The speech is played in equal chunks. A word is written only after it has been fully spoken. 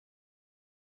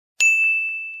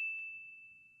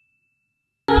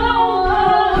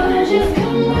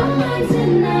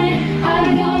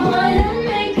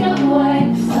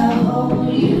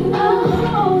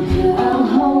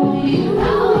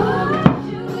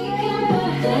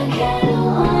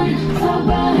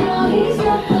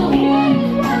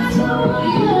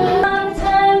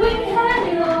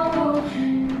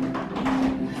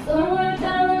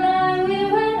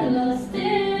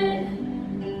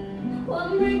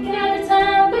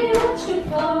watched it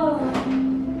fall.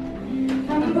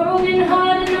 I'm a broken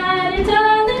heart and I didn't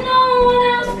tell that no one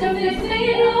else can fix me.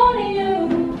 Only you,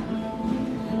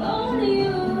 only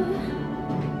you.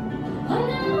 Oh,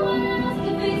 no one else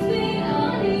can fix me.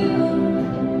 Only you,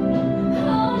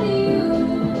 only you,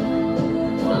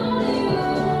 only you.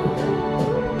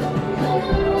 Oh,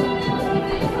 no one else can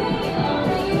fix me.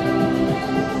 Only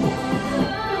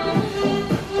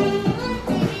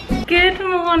you. Good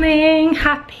morning,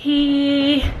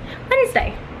 happy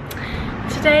Wednesday.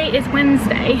 Today is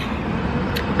Wednesday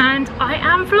and I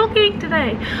am vlogging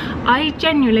today. I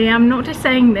genuinely am not just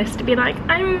saying this to be like,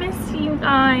 I miss you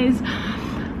guys.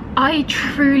 I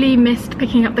truly missed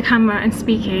picking up the camera and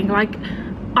speaking. Like,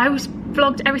 I was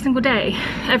vlogged every single day,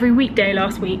 every weekday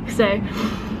last week. So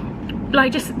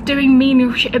like just doing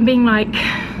menial shit and being like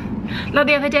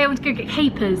the other day I went to go get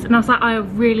capers and I was like, I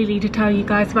really need to tell you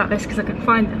guys about this because I couldn't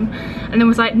find them. And then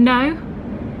was like, no,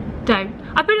 don't.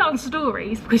 I put it on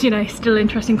stories because, you know, still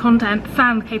interesting content.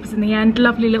 Found the capers in the end.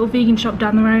 Lovely little vegan shop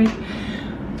down the road.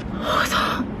 Oh, it's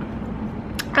hot.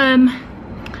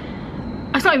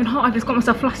 It's not even hot, I just got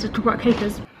myself flustered to talk about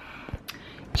capers.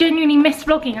 Genuinely missed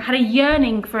vlogging. I had a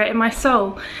yearning for it in my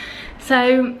soul.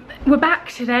 So we're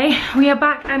back today. We are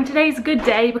back and today's a good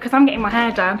day because I'm getting my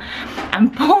hair done.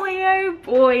 And boy, oh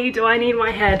boy, do I need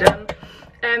my hair done.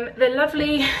 The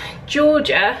lovely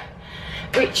Georgia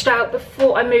reached out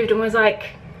before I moved and was like,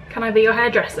 can I be your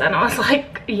hairdresser? And I was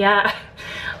like, yeah,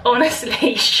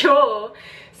 honestly, sure.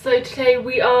 So today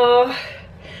we are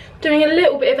doing a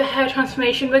little bit of a hair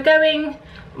transformation. We're going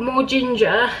more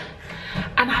ginger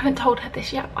and I haven't told her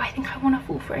this yet, but I think I want a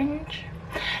full fringe.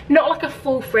 Not like a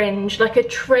full fringe, like a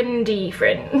trendy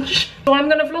fringe. So I'm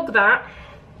gonna vlog that.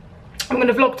 I'm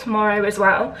gonna vlog tomorrow as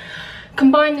well.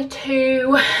 Combine the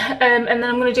two and then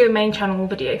I'm gonna do a main channel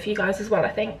video for you guys as well, I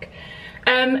think.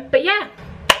 But yeah,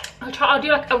 I'll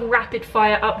do like a rapid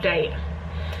fire update.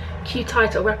 Cue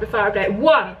title, rapid fire update.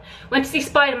 1, went to see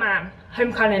Spider-Man,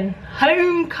 Homecoming,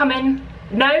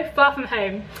 no, Far From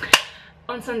Home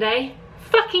on Sunday.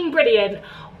 Fucking brilliant.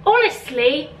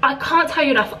 Honestly, I can't tell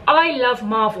you enough. I love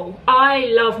Marvel,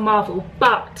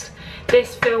 but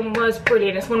this film was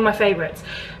brilliant. It's one of my favourites.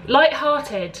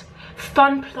 Light-hearted,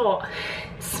 fun plot,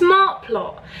 smart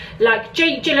plot. Like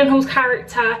Jake Gyllenhaal's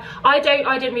character, I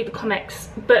didn't read the comics,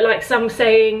 but like some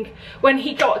saying when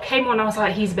he came on, I was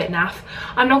like, he's a bit naff.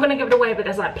 I'm not gonna give it away, but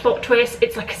there's like plot twist.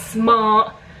 It's like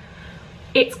smart,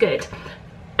 it's good.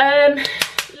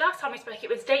 Last time we spoke, it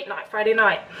was date night, Friday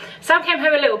night. Sam came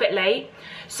home a little bit late,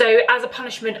 so as a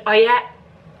punishment, I ate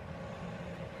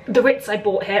the Ritz I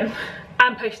bought him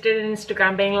and posted on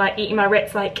Instagram being like, eating my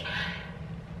Ritz, like,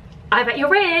 I've ate your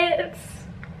Ritz.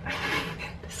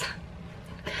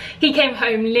 He came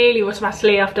home nearly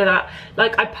automatically after that.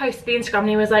 Like, I posted the Instagram and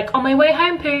he was like, on my way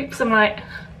home, poops. I'm like,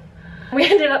 we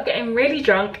ended up getting really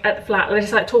drunk at the flat. We're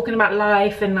just like talking about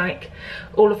life and like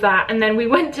all of that. And then we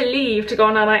went to leave to go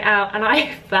on our night out and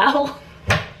I fell.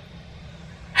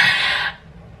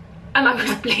 And I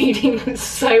was bleeding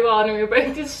so hard and we were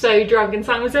both just so drunk and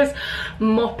Sam was just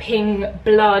mopping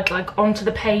blood like onto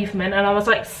the pavement and I was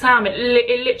like, Sam, it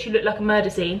literally looked like a murder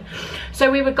scene.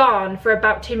 So we were gone for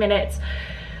about 2 minutes,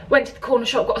 went to the corner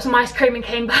shop, got some ice cream and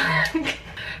came back.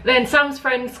 Then Sam's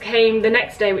friends came the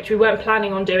next day, which we weren't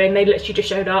planning on doing. They literally just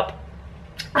showed up.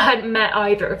 I hadn't met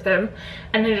either of them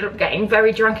and ended up getting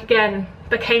very drunk again.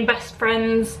 Became best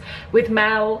friends with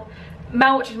Mel.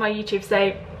 Mel watches my YouTube,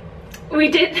 so we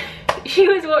did. She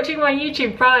was watching my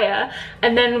YouTube prior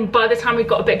and then by the time we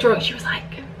got a bit drunk she was like,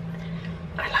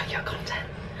 I like your content.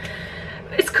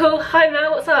 It's cool. Hi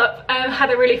Mel, what's up? Had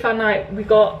a really fun night. We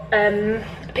got a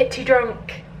bit too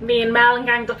drunk, me and Mel, and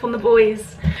ganged up on the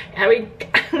boys. Yeah, we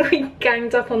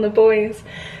ganged up on the boys,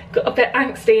 got a bit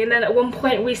angsty, and then at one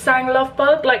point we sang Love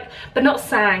Bug, like, but not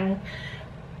sang,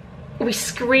 we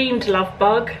screamed Love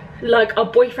Bug. Like, our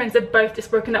boyfriends had both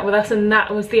just broken up with us and that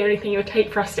was the only thing it would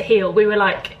take for us to heal. We were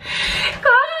like,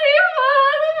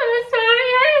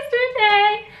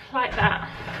 like that.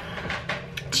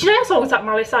 Did you know that song was like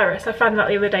Miley Cyrus? I found out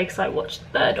the other day because I watched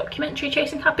the documentary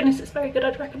Chasing Happiness. It's very good,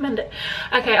 I'd recommend it.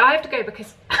 Okay, I have to go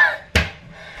because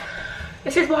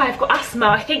this is why I've got asthma.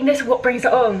 I think this is what brings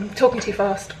it on. I'm talking too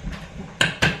fast.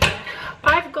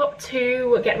 I've got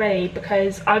to get ready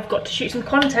because I've got to shoot some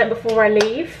content before I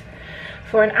leave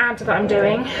for an ad that I'm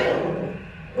doing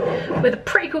with a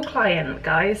pretty cool client,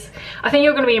 guys. I think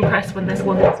you're going to be impressed when this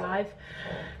one goes live.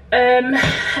 And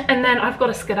then I've got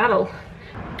a skedaddle.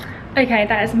 Okay,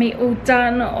 that is me all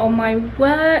done on my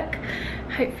work.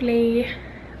 Hopefully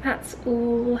that's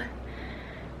all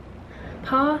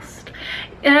passed.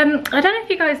 I don't know if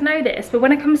you guys know this, but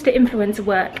when it comes to influencer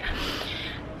work,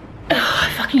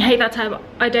 I fucking hate that term.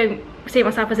 I don't see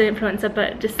myself as an influencer,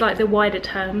 but just like the wider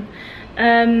term.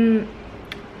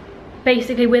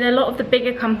 Basically with a lot of the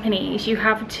bigger companies, you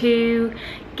have to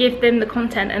give them the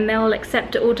content and they'll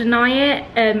accept it or deny it,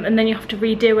 and then you have to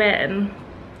redo it and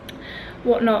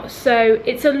whatnot. So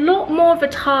it's a lot more of a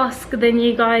task than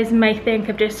you guys may think,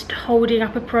 of just holding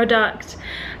up a product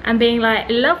and being like,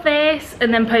 love this,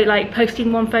 and then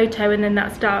posting one photo and then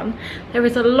that's done. There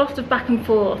is a lot of back and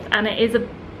forth, and it's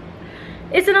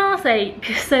an arse ache.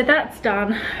 So that's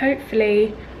done.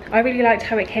 Hopefully, I really liked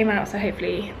how it came out, so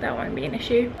hopefully that won't be an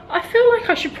issue. I feel like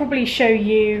I should probably show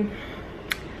you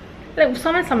a little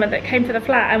something that came to the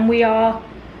flat, and we are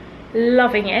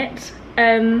loving it.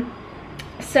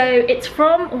 So it's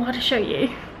from, oh, how to show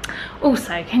you.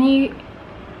 Also,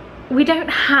 we don't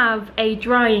have a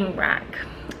drying rack.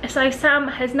 So Sam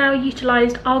has now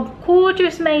utilised our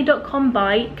gorgeous maaay.com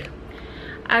bike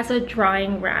as a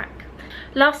drying rack.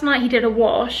 Last night he did a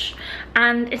wash,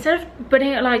 and instead of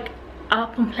putting it like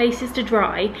up on places to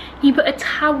dry, he put a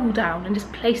towel down and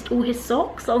just placed all his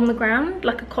socks on the ground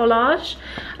like a collage.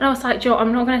 And I was like, Joe,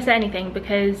 I'm not going to say anything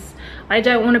because I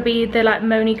don't want to be the like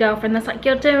moany girlfriend that's like,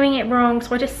 you're doing it wrong.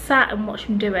 So I just sat and watched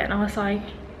him do it, and I was like,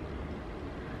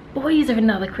 boys are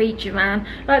another creature, man.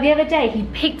 Like the other day he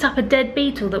picked up a dead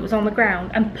beetle that was on the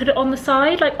ground and put it on the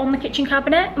side, like on the kitchen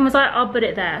cabinet, and was like, I'll put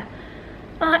it there.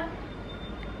 I'm like,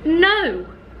 no,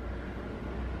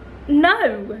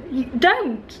 you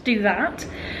don't do that.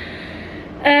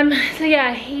 So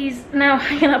yeah, he's now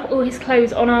hanging up all his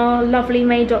clothes on our lovely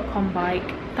maaay.com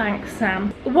bike. Thanks,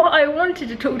 Sam. What I wanted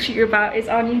to talk to you about is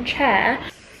our new chair.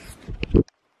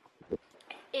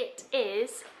 It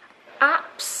is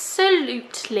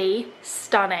absolutely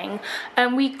stunning,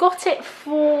 and we got it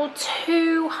for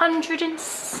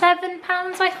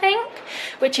 £207, I think,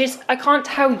 which is, I can't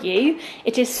tell you,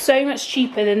 it is so much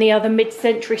cheaper than the other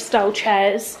mid-century style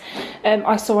chairs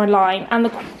I saw online, and the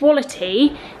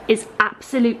quality is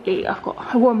absolutely,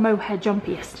 I wore a mohair jumper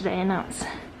yesterday and that's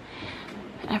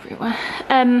everywhere.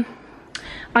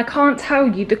 I can't tell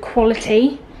you the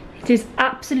quality. It is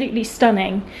absolutely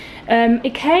stunning.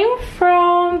 It came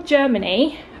from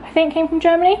Germany, I think it came from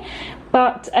Germany,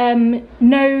 but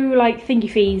no like thingy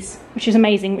fees, which is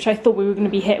amazing, which I thought we were going to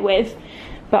be hit with,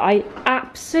 but I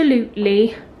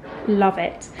absolutely love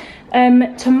it.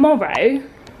 Tomorrow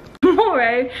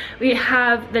we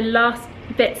have the last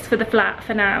bits for the flat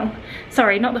for now.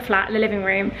 Sorry, not the flat, the living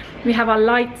room. We have our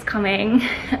lights coming,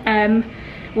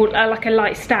 like a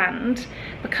light stand,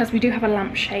 because we do have a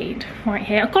lampshade right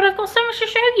here. Oh God, I've got so much to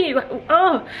show you.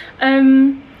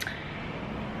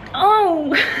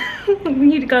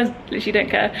 You guys literally don't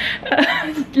care.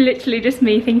 Literally just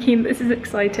me thinking this is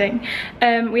exciting.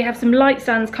 We have some light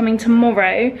stands coming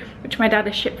tomorrow, which my dad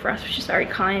has shipped for us, which is very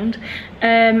kind.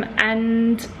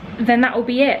 And then that will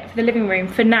be it for the living room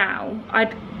for now. I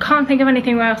can't think of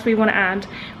anything else we want to add.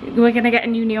 We're going to get a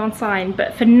new neon sign,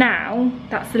 but for now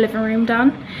that's the living room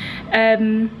done.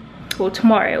 Well,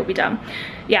 tomorrow it'll be done.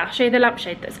 Yeah, I'll show you the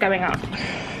lampshade that's going up.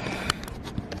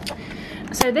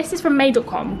 So this is from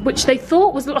maaay.com, which they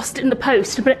thought was lost in the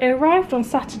post, but it arrived on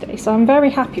Saturday, so I'm very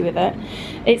happy with it.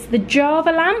 It's the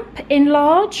Java lamp in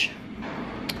large.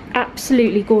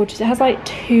 Absolutely gorgeous. It has like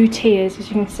 2 tiers, as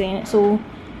you can see, and it's all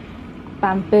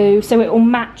bamboo, so it will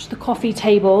match the coffee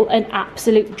table, an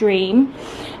absolute dream.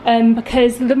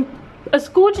 Because as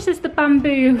gorgeous as the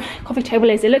bamboo coffee table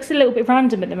is, it looks a little bit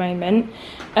random at the moment.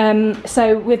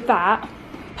 So with that,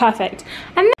 perfect.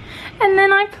 And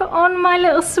then I put on my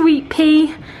little sweet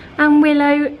pea and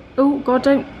willow, oh God,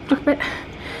 don't look a bit,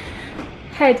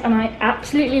 head, and I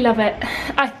absolutely love it.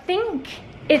 I think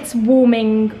it's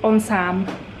warming on Sam.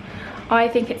 I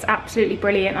think it's absolutely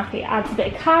brilliant. I think it adds a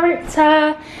bit of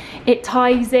character. It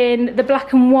ties in the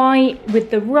black and white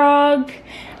with the rug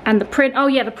and the print. Oh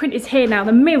yeah, the print is here now.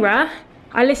 The mirror,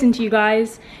 I listened to you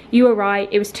guys, you were right,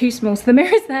 it was too small, so the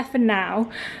mirror's there for now,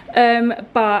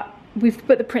 but we've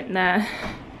put the print there.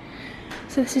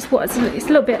 So this is what, it's a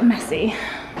little bit messy.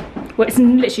 Well, it's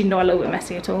literally not a little bit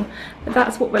messy at all, but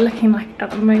that's what we're looking like at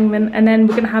the moment. And then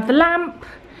we're gonna have the lamp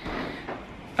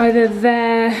either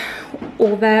there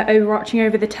or there, overarching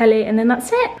over the telly, and then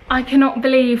that's it. I cannot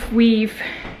believe we've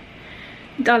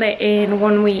done it in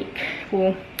 1 week,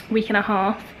 or week and a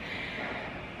half.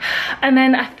 And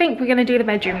then I think we're gonna do the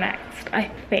bedroom next, I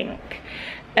think.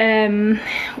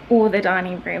 Or the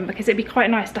dining room, because it'd be quite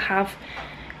nice to have,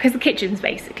 because the kitchen's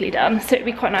basically done, so it'd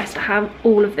be quite nice to have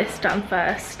all of this done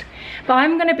first. But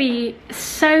I'm gonna be,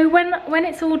 so when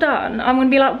it's all done, I'm gonna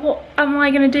be like, what am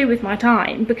I gonna do with my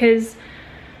time? Because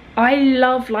I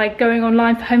love like going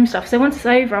online for home stuff, so once it's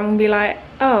over I'm gonna be like,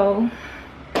 oh,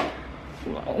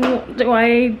 what do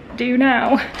I do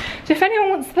now? So if anyone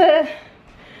wants the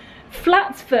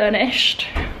flats furnished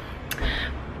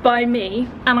by me,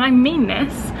 and I mean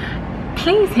this,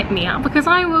 please hit me up because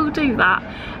I will do that.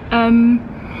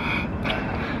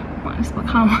 Might just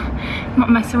not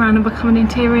mess around and become an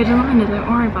interior designer, don't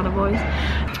worry about it, boys.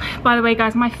 By the way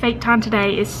guys, my fake tan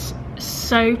today is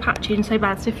so patchy and so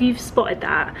bad, so if you've spotted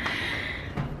that,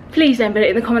 please don't put it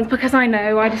in the comments because I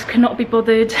know I just cannot be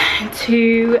bothered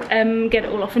to get it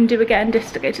all off and do again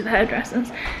just to go to the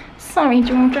hairdressers. Sorry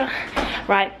Georgia.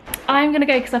 Right, I'm gonna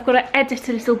go because I've got to edit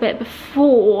a little bit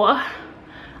before I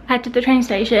head to the train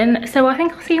station, so I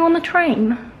think I'll see you on the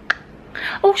train.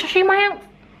 Oh, shall I show you my outfit?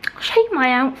 I'll show you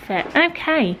my outfit.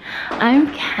 Okay,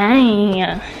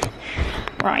 okay.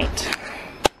 Right.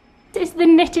 This is the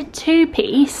knitted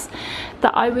two-piece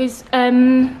that I was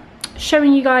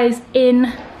showing you guys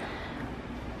in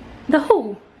the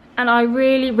haul, and I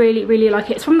really like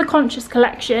it. It's from the Conscious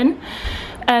collection,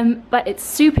 but it's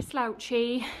super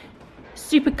slouchy,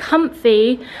 super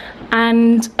comfy,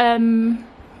 and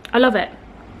I love it.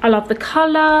 I love the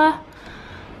colour,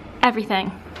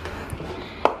 everything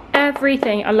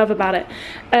I love about it.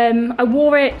 I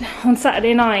wore it on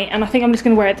Saturday night, and I think I'm just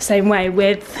going to wear it the same way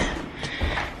with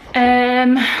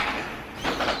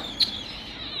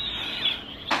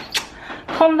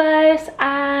Converse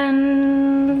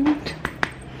and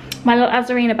my little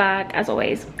Azarina bag, as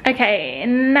always. Okay,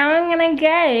 now I'm gonna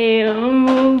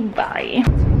go. Bye.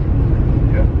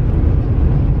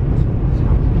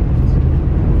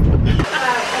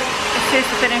 This is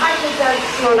the finished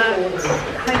product.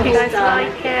 Hope you guys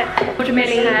like it. Roger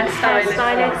Millie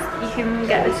hairstylist. You can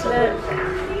get this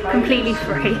look completely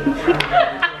free.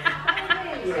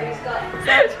 It's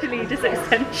actually just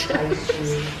extensions.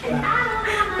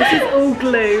 This is all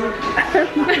glue.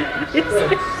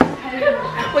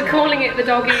 We're calling it the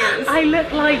dog ears. I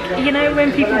look like, you know,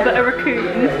 when people put a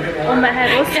raccoon on their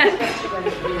head or something.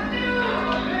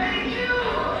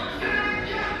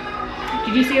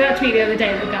 Did you see that tweet the other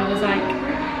day? The girl was like,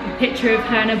 a picture of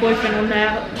her and her boyfriend on their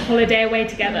holiday away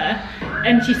together,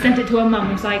 and she sent it to her mum.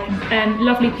 It was like,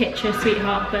 lovely picture,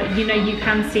 sweetheart, but you know you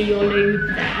can see your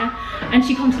lube there. And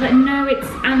she commented like, no, it's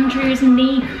Andrew's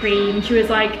knee cream. She was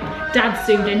like, Dad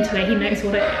zoomed into it, he knows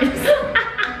what it is.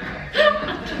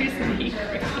 Andrew's knee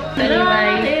cream.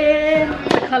 Anyway,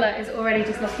 the colour is already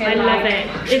just looking I love it.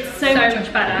 It's so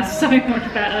much better. So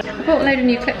much better. I bought a load of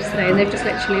new clips today and they've just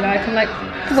literally like, I'm like,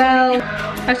 well,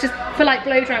 I was just, for like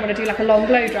blow dry, I want to do like a long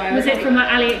blow dry. Was it from like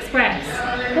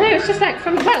AliExpress? No, it's just like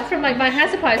from like my hair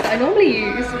supplies that I normally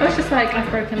use. I was just like, I've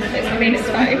broken the thing. I mean, it's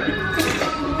fine.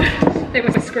 They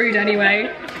were screwed anyway.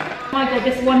 Oh my god,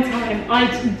 this one time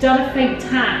I'd done a fake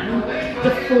tan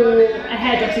before a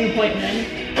hairdressing appointment,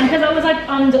 and because I was like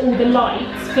under all the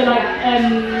lights for like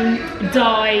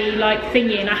dye like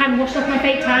thingy, and I hadn't washed off my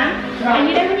fake tan, and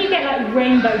you know when you get like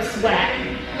rainbow sweat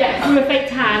from a fake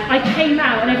tan, I came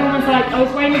out and everyone was like, I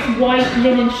was wearing this white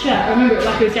linen shirt, I remember it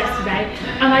like it was yesterday,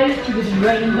 and I literally was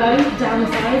rainbow down the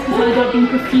sides because I'd been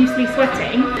profusely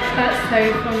sweating. That's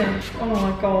so funny. Oh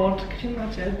my god, could you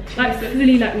imagine? Like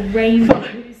fully like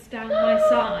rainbows down my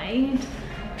side.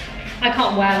 I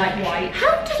can't wear like white.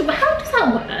 How does that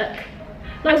work?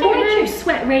 Like why do you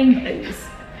sweat rainbows?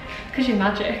 Because you're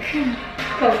magic.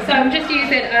 Cool. So I'm just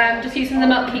using the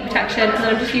milk heat protection, and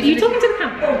then I'm just using. Are you talking to the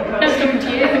camera? No, I'm talking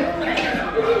to you.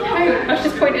 I was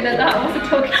just pointing at that. I wasn't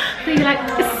talking. So you're like,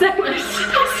 so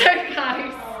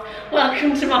guys,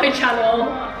 welcome to my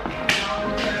channel.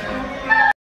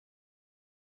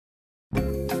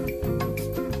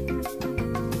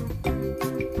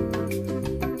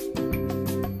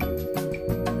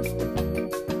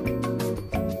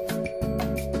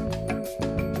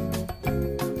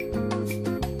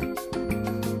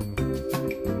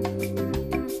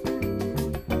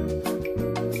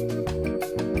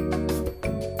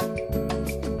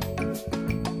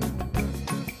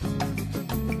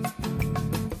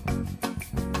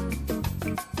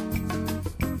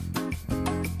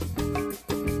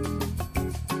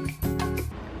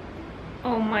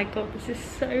 Oh my god, this is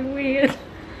so weird.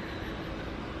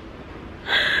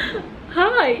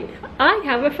 Hi, I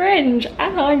have a fringe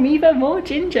and I'm even more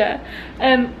ginger.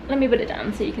 Let me put it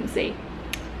down so you can see.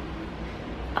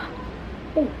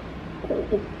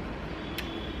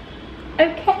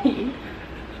 Okay.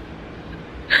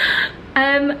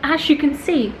 As you can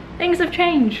see, things have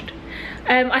changed.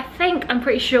 I'm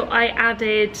pretty sure I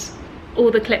added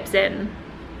all the clips in.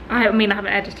 I mean, I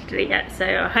haven't edited it yet, so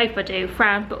I hope I do.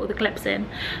 Fran put all the clips in.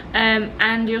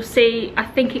 And you'll see, I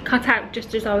think it cut out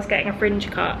just as I was getting a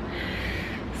fringe cut.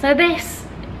 So this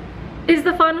is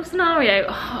the final scenario.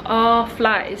 Our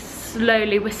flat is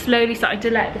we're slowly starting to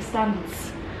let the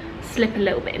standards slip a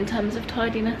little bit in terms of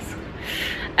tidiness.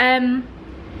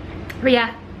 But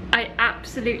yeah, I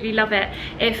absolutely love it.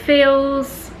 It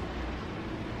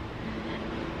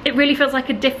really feels like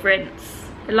a difference.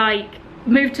 Like,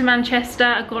 moved to Manchester,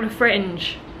 I got a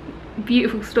fringe.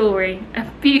 Beautiful story, a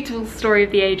beautiful story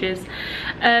of the ages.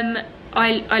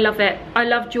 I love it. I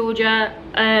love Georgia.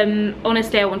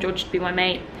 Honestly, I want Georgia to be my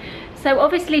mate. So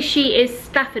obviously she is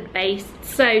Stafford based,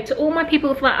 so to all my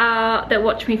people that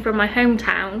watch me from my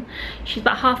hometown, she's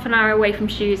about half an hour away from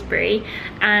Shrewsbury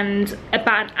and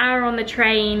about an hour on the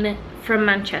train from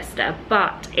Manchester,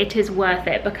 but it is worth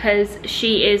it because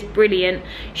she is brilliant.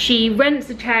 She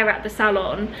rents a chair at the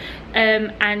salon,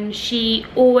 and she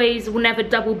always will never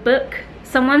double book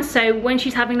someone, so when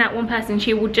she's having that one person,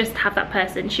 she will just have that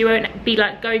person. She won't be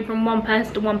like going from one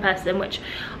person to one person, which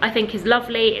I think is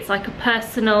lovely. It's like a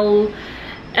personal,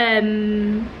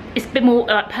 it's a bit more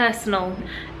like personal.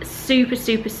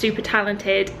 Super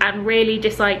talented, and really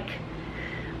just like,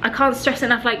 I can't stress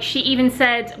enough, like she even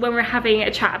said when we were having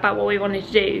a chat about what we wanted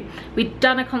to do, we'd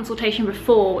done a consultation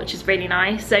before, which is really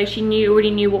nice, so she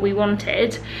already knew what we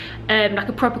wanted, like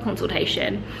a proper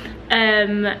consultation.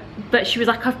 But she was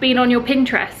like, I've been on your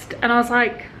Pinterest, and I was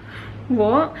like,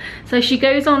 what? So she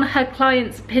goes on her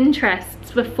clients'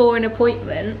 Pinterests before an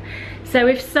appointment, so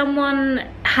if someone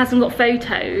hasn't got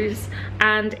photos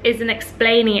and isn't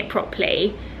explaining it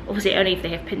properly, obviously only if they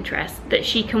have Pinterest, that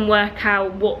she can work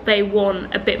out what they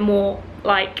want a bit more,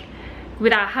 like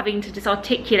without having to just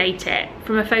articulate it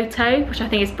from a photo, which I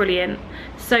think is brilliant.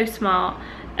 So smart.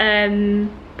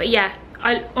 But yeah,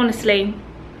 I honestly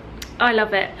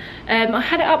love it. I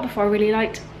had it up before, I really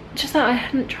liked, just that I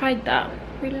hadn't tried that.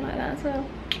 Really like that as well.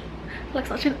 I look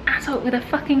such an adult with a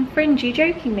fucking fringe, you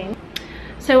joking me?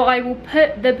 So I will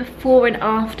put the before and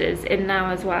afters in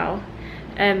now as well.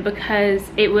 Because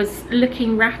it was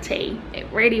looking ratty, it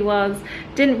really was.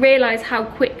 Didn't realise how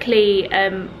quickly,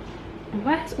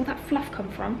 where's all that fluff come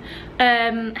from?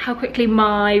 How quickly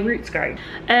my roots grow.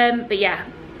 But yeah,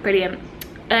 brilliant.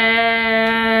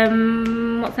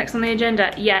 What's next on the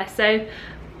agenda? Yeah, so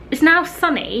it's now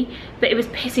sunny, but it was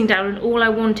pissing down, and all I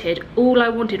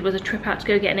wanted was a trip out to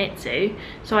go get an itsu.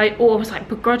 So I always like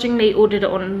begrudgingly ordered it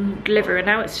on delivery, and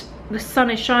now the sun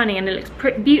is shining and it looks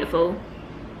pretty beautiful.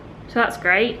 So that's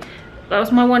great. That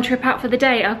was my one trip out for the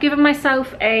day. I've given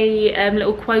myself a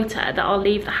little quota that I'll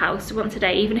leave the house once a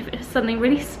day, even if it's something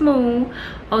really small.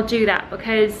 I'll do that,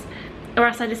 because or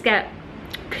else I just get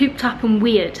cooped up and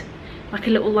weird, like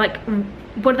a little, like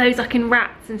one of those like in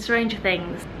Rats and Stranger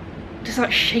Things, just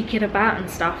like shaking about and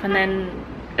stuff, and then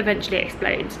eventually it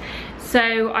explodes.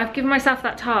 So I've given myself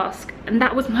that task, and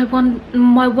that was my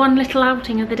one little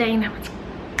outing of the day. Now it's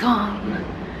gone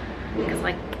because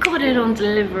I got it on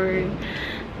delivery.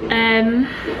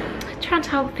 Trying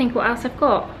to think what else I've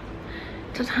got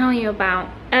to tell you about.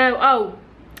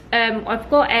 I've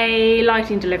got a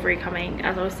lighting delivery coming,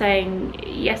 as I was saying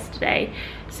yesterday,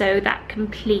 so that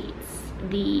completes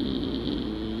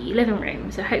the living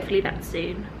room, so hopefully that's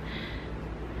soon.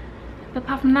 But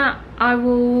apart from that, I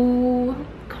will,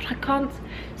 God, I can't,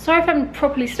 sorry if I'm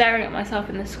properly staring at myself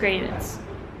in the screen, it's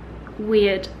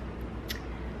weird.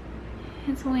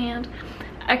 It's weird.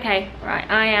 Okay, right,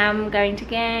 I am going to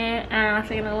get out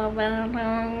in a little bit.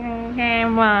 Okay,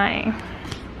 bye.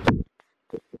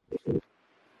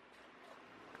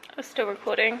 I'm still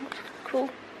recording. Cool.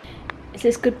 Is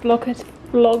this good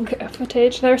vlog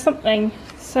footage? There is something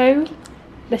so,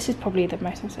 this is probably the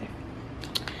most unsafe.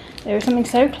 There is something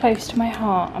so close to my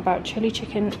heart about chili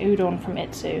chicken udon from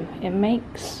Itsu. It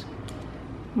makes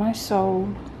my soul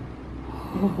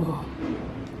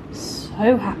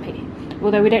so happy.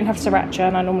 Although we don't have sriracha,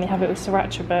 and I normally have it with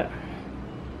sriracha, but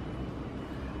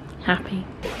happy.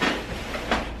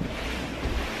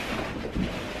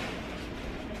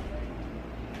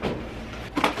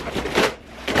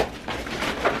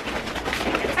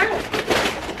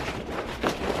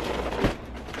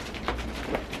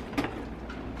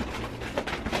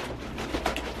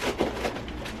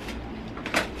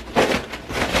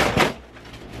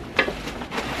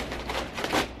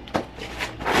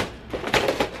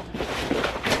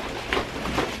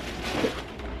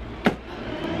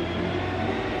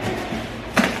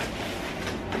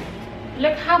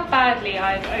 Look how badly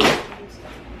I've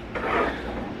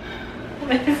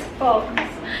opened this box.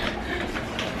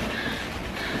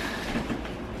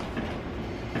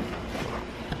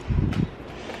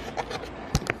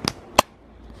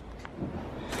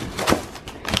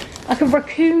 Like a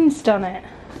raccoon's done it.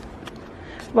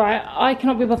 Right, I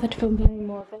cannot be bothered to film any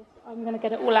more of this. I'm gonna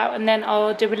get it all out, and then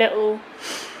I'll do a little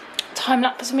time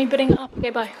lapse of me putting it up. Okay,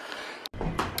 bye.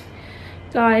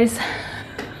 Guys,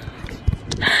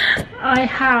 I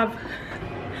have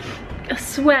a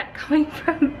sweat coming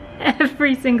from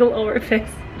every single orifice.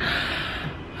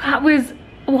 That was,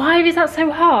 why is that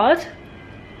so hard?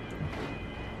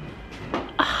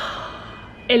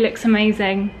 It looks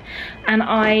amazing. And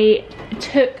I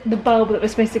took the bulb that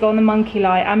was supposed to go on the monkey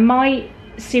light. I might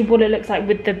see what it looks like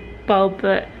with the bulb,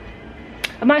 but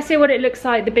I might see what it looks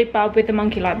like, the big bulb with the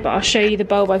monkey light, but I'll show you the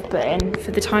bulb I've put in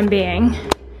for the time being.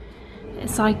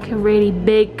 It's like a really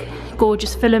big,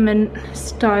 gorgeous filament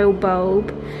style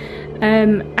bulb.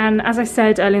 And as I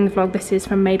said earlier in the vlog, this is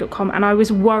from maaay.com, and I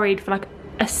was worried for like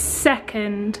a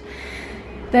second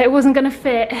that it wasn't gonna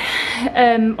fit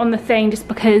on the thing, just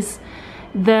because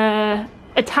the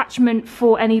attachment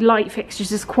for any light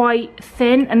fixtures is quite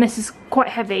thin and this is quite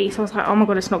heavy. So I was like, oh my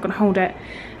god, it's not gonna hold it.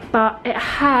 But it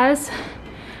has,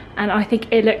 and I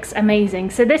think it looks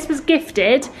amazing. So this was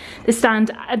gifted, the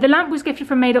stand, the lamp was gifted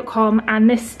from maaay.com, and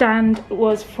this stand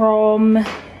was from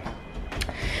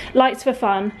Lights for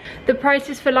Fun. The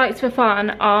prices for Lights for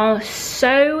Fun are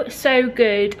so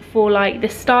good for like the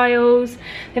styles.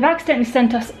 They've accidentally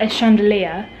sent us a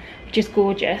chandelier, which is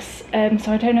gorgeous.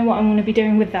 So I don't know what I'm going to be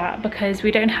doing with that, because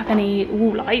we don't have any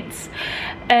wall lights.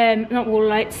 Not wall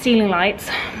lights, ceiling lights.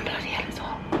 Bloody hell, it's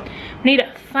hot. We need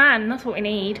a fan, that's what we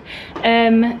need. So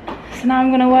now I'm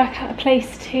going to work out a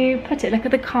place to put it. Look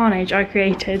at the carnage I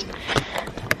created.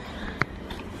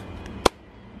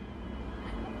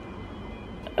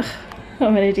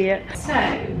 I'm an idiot. So,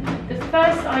 the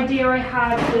first idea I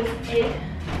had was it.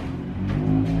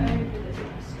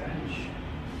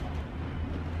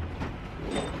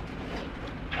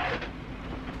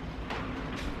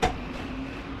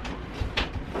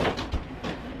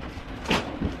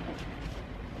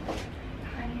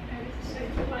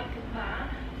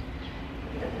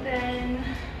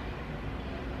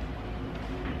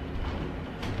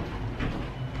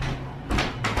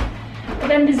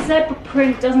 Then the zebra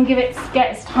print doesn't get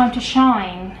its time to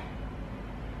shine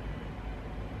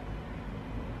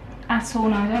at all.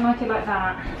 No, I don't like it like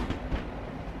that.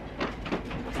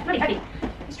 It's really heavy.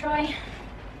 Let's try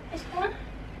this one.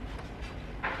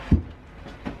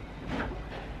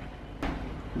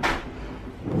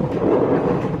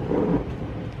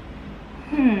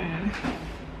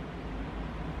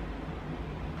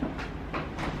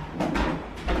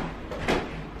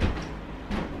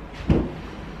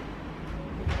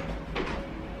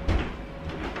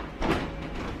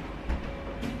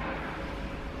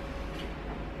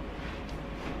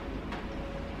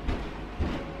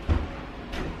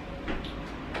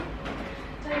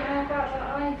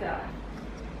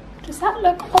 Does that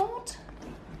look odd?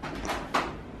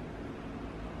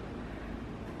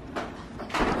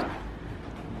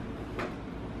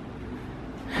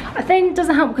 I think it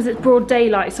doesn't help because it's broad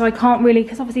daylight, so I can't really,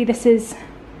 because obviously this is,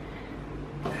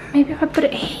 maybe if I put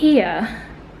it here.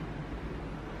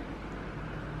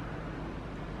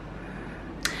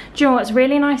 Do you know what, it's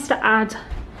really nice to add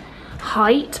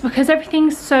height, because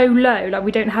everything's so low, like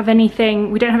we don't have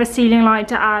anything, we don't have a ceiling light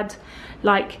to add,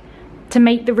 like, to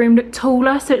make the room look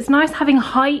taller. So it's nice having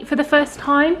height for the first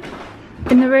time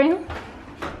in the room.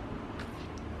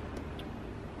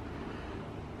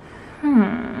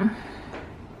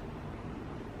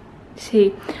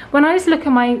 See, when I look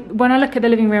at the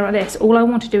living room like this, all I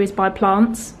want to do is buy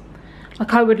plants.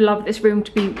 Like, I would love this room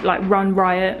to be like run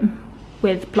riot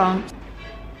with plants.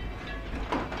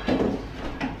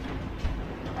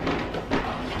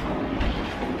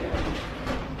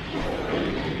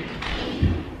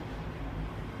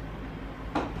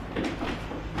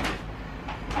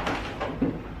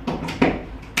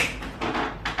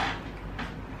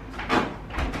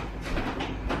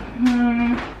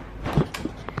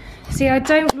 See, I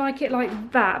don't like it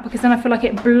like that, because then I feel like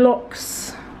it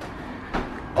blocks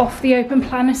off the open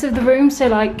planness of the room. So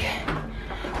like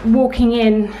walking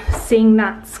in, seeing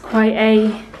that's quite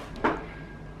a,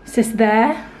 it's just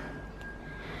there.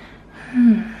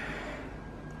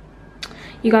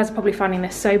 You guys are probably finding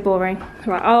this so boring.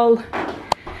 Right, I'll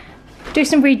do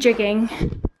some rejigging.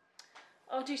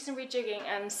 I'll do some rejigging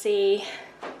and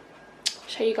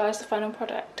show you guys the final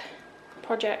product.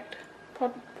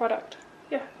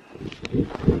 Yeah.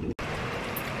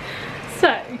 So,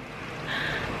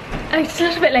 it's a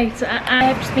little bit later and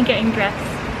I've just been getting dressed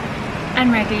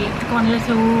and ready to go on a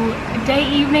little day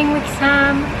evening with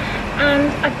Sam,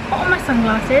 and I've put on my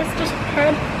sunglasses just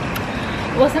because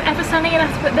it wasn't ever sunny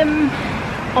enough to put them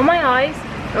on my eyes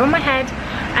or on my head,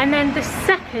 and then the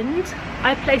second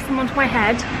I place them onto my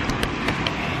head,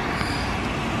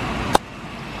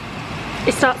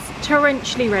 it starts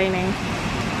torrentially raining.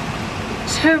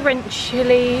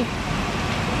 Torrentially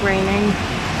raining.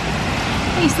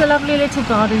 These are the lovely little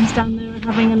gardens down there and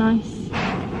having a nice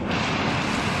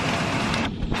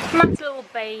little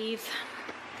bathe.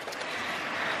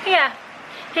 Yeah,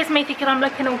 here's me thinking I'm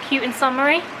looking all cute and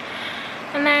summery.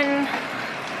 And then,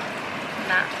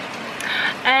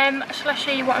 shall I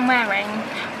show you what I'm wearing?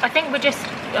 I think we're just,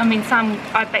 I mean,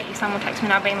 I bet you Sam will text me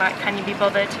now being like, can you be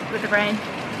bothered with the rain?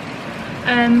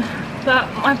 But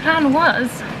my plan was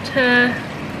to,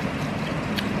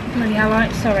 really how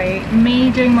I, sorry, me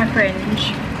doing my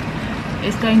fringe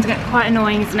is going to get quite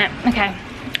annoying, isn't it? Okay,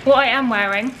 what I am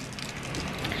wearing,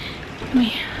 let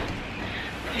me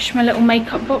push my little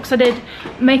makeup box. I did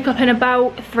makeup in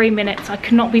about 3 minutes. I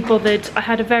could not be bothered. I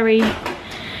had a very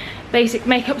basic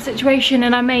makeup situation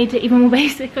and I made it even more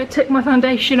basic. I took my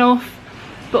foundation off,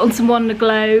 put on some Wonder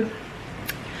Glow,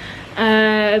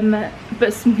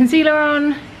 put some concealer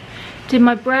on, did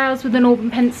my brows with an Auburn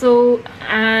pencil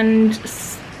and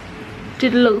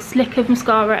did a little slick of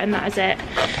mascara, and that is it.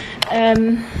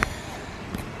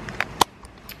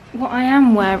 What I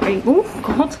am wearing, oh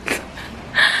god,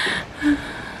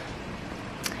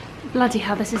 bloody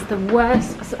hell, this is the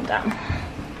worst. Sit down.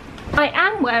 I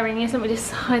am wearing is, let me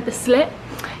just hide the slit,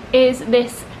 is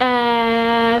this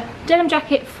denim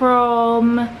jacket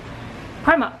from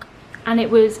Primark, and it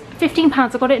was £15.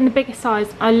 I got it in the biggest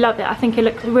size. I love it. I think it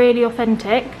looks really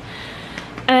authentic.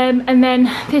 And then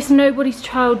this Nobody's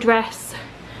Child dress,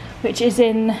 which is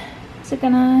in, is it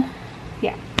gonna,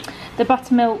 yeah, the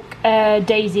buttermilk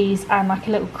daisies and like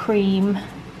a little cream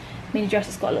mini dress.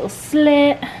 It's got a little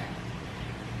slit.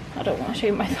 I don't want to show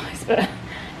you my thighs, but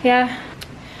yeah,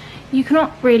 you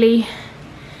cannot really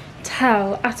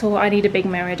tell at all. I need a big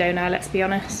mirror, don't I? Let's be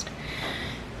honest.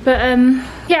 But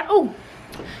yeah, oh,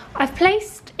 I've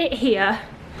placed it here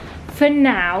for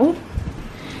now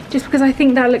just because I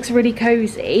think that looks really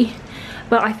cozy,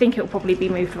 but I think it'll probably be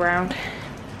moved around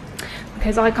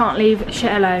because I can't leave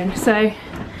shit alone. So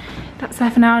that's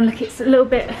there for now. And look, it's a little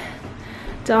bit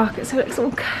darker, so it looks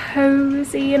all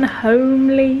cozy and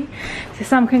homely, so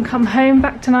Sam can come home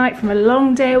back tonight from a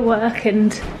long day at work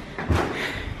and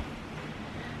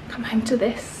come home to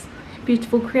this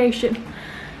beautiful creation.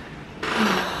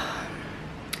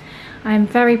 I am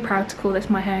very proud to call this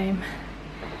my home.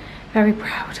 Very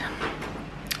proud.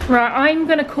 Right, I'm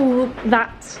gonna call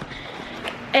that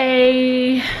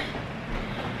a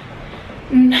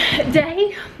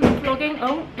day on vlogging.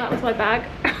 Oh, that was my bag.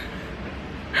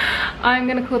 I'm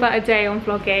gonna call that a day on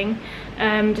vlogging,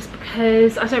 just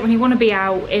because I don't really want to be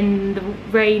out in the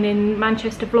rain in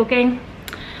Manchester vlogging.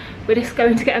 We're just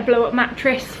going to get a blow up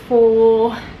mattress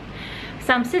for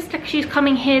Sam's sister because she's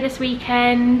coming here this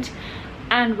weekend,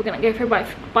 and we're gonna go for a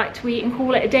bite to eat and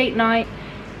call it a date night.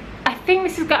 I think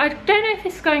this is I don't know if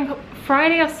this is going up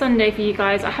Friday or Sunday for you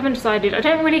guys. I haven't decided. I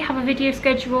don't really have a video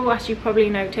schedule, as you probably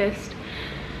noticed,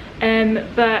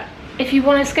 but if you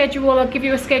want a schedule, I'll give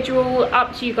you a schedule,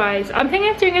 up to you guys. I'm thinking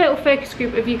of doing a little focus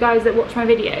group of you guys that watch my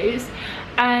videos,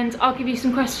 and I'll give you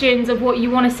some questions of what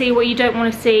you want to see, what you don't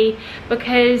want to see,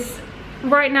 because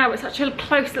right now it's such a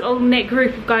close little knit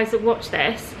group of guys that watch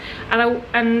this,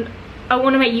 and I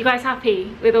want to make you guys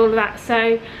happy with all of that.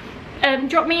 So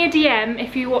drop me a DM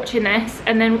if you're watching this,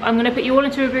 and then I'm going to put you all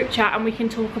into a group chat and we can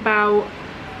talk about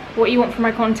what you want from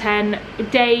my content,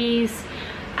 days,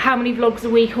 how many vlogs a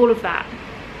week, all of that.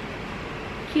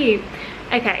 Cute.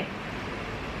 Okay,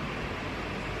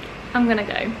 I'm gonna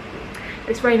go.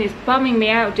 This rain is bumming me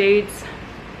out, dudes.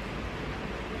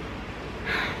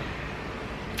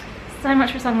 So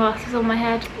much for sunglasses on my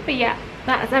head. But yeah,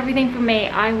 that is everything from me.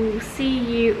 I will see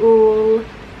you all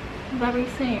very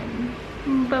soon.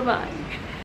 Bye bye.